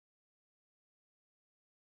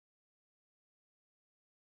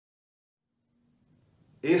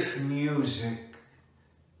If music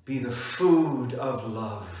be the food of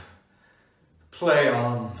love, play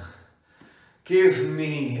on, give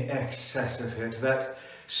me excess of it, that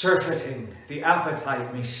surfeiting the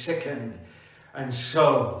appetite may sicken, and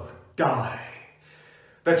so die.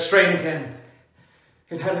 That strain again,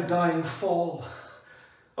 it had a dying fall.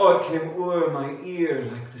 Oh, it came o'er my ear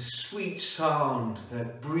like the sweet sound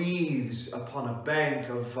that breathes upon a bank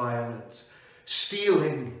of violets,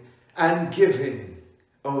 stealing and giving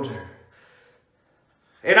odor.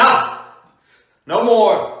 Enough! No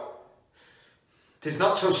more! 'Tis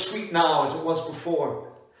not so sweet now as it was before.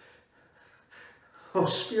 O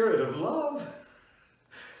spirit of love,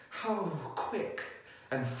 how quick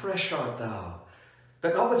and fresh art thou,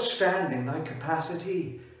 that notwithstanding thy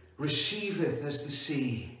capacity receiveth as the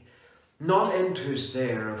sea, not enters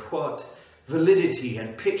there of what validity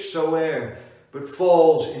and pitch soe'er, but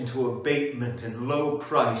falls into abatement and low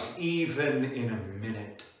price even in a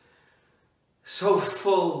minute. So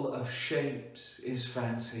full of shapes is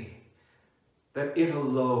fancy, that it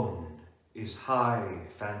alone is high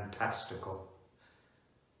fantastical.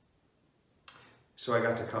 So I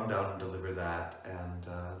got to come down and deliver that, and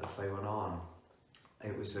the play went on.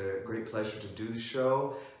 It was a great pleasure to do the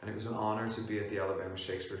show, and it was an honor to be at the Alabama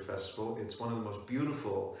Shakespeare Festival. It's one of the most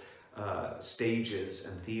beautiful stages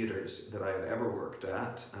and theaters that I've ever worked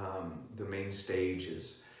at. The main stage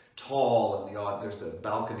is tall, and there's the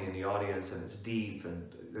balcony in the audience, and it's deep,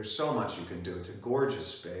 and there's so much you can do. It's a gorgeous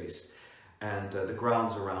space, and the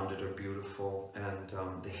grounds around it are beautiful,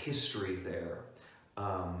 and the history there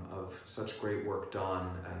of such great work done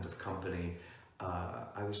and of company.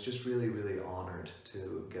 I was just really, really honored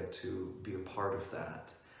to get to be a part of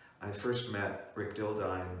that. I first met Rick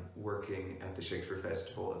Dildine working at the Shakespeare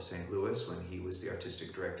Festival of St. Louis when he was the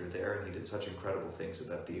artistic director there, and he did such incredible things at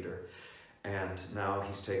that theater. And now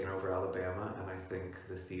he's taken over Alabama, and I think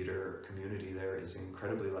the theater community there is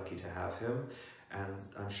incredibly lucky to have him. And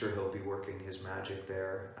I'm sure he'll be working his magic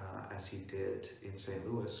there as he did in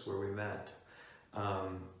St. Louis, where we met.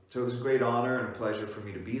 So it was a great honor and a pleasure for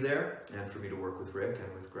me to be there, and for me to work with Rick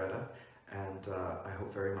and with Greta, and I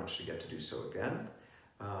hope very much to get to do so again.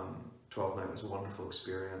 Twelfth Night was a wonderful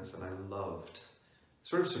experience, and I loved,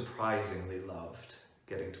 sort of surprisingly loved,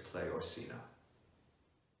 getting to play Orsino.